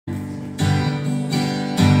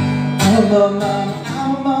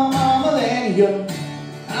millennial.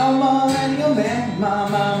 I'm a millennial man, my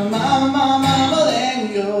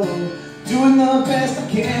millennial. Doing the best I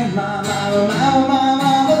can, my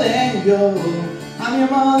millennial. I'm your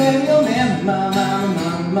millennial man, my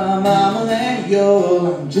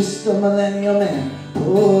millennial. I'm just a millennial man,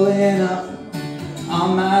 pulling up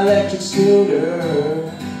on my electric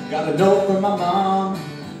scooter. Got a note from my mom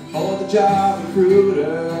for the job recruiter.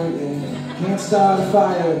 Yeah. Can't start a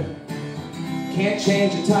fire, can't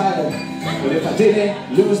change a tire, but if I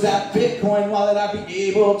didn't lose that Bitcoin wallet, I'd be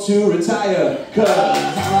able to retire. Cause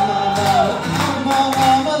I'm a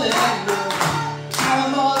millennial.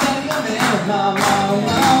 I'm a millennial man, my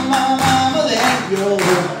millennial.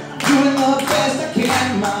 Doing the best I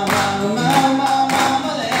can, my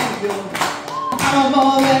millennial. I'm a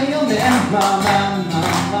millennial man, my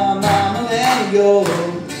millennial.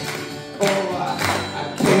 Oh, I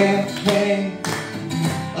can't hang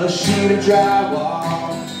a sheet of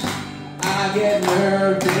drywall. I get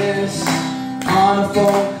nervous on a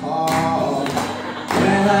phone call.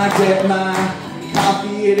 When I get my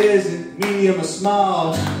coffee, it isn't medium or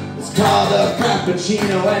small. It's called a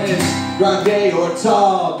frappuccino and it's grande or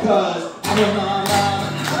tall. Cause I'm a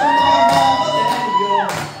millennial.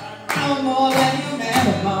 I'm a millennial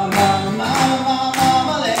man, my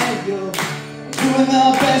millennial. Doing the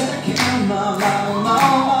best I can, my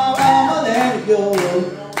millennial.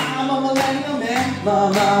 I'm a millennial man, my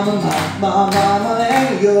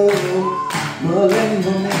millennial.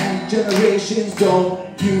 Millennial man, generations,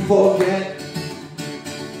 don't you forget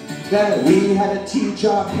that we had to teach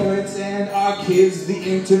our parents and our kids the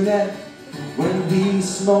internet. When we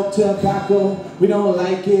smoke tobacco, we don't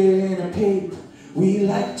like it in a vape. We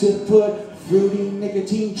like to put fruity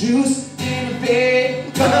nicotine juice in a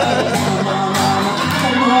vape.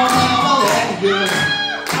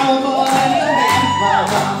 I'm a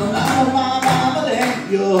millennial man, my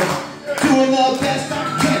millennial. Doing the best I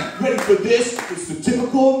can. Ready for this? It's the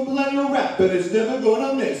typical millennial rap that is never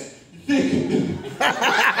gonna miss. You think?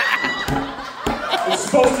 It's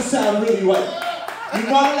supposed to sound really white. You're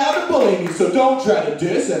not allowed to bully me, so don't try to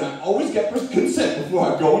diss. And I always get consent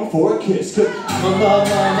before I go in for a kiss. Cause I'm a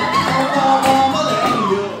millennial.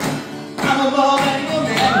 I'm a millennial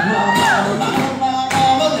man, my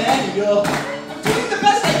millennial. I'm doing the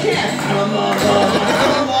best I can. I'm a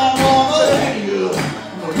millennial.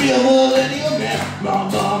 I'm a real millennial man, my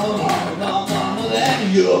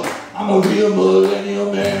millennial. I'm a real millennial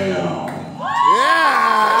man.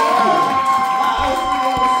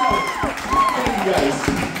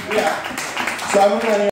 Yeah. So I'm a millennial.